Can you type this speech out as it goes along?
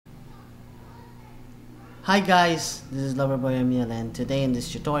Hi guys, this is Loverboy Ramil, and today in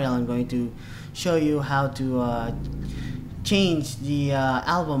this tutorial I'm going to show you how to change the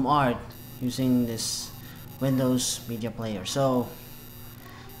album art using this Windows Media Player. So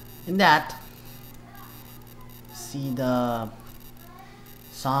in that, see the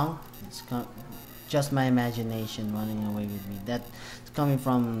song, just my imagination running away with me. That's coming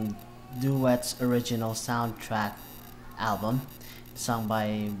from Duet's original soundtrack album, sung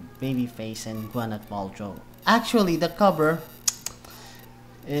by Babyface and Gwyneth Paltrow. Actually, the cover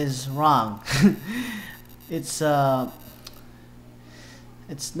is wrong. it's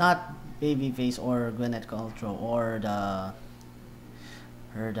it's not Babyface or Gwyneth Paltrow or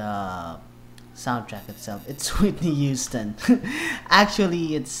the soundtrack itself. It's Whitney Houston.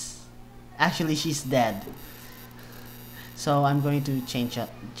 Actually, she's dead. So I'm going to change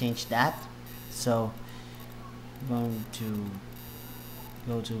that. So I'm going to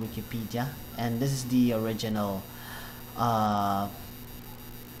go to Wikipedia, and this is the original album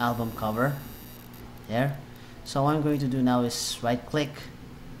cover there. So what I'm going to do now is right click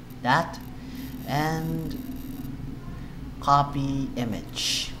that and copy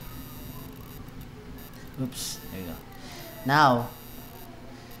image. Oops, there you go. Now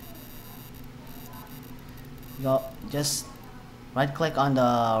just right click on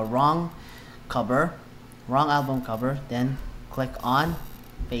the wrong album cover, then click on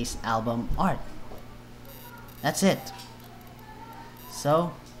paste album art. That's it.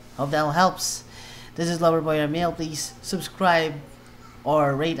 So hope that helps. This is Loverboy Ramil. Please subscribe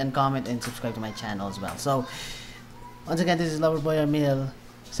or rate and comment and subscribe to my channel as well. So once again, this is Loverboy Ramil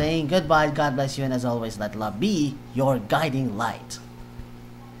saying goodbye, God bless you, and as always, let love be your guiding light.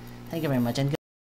 Thank you very much, and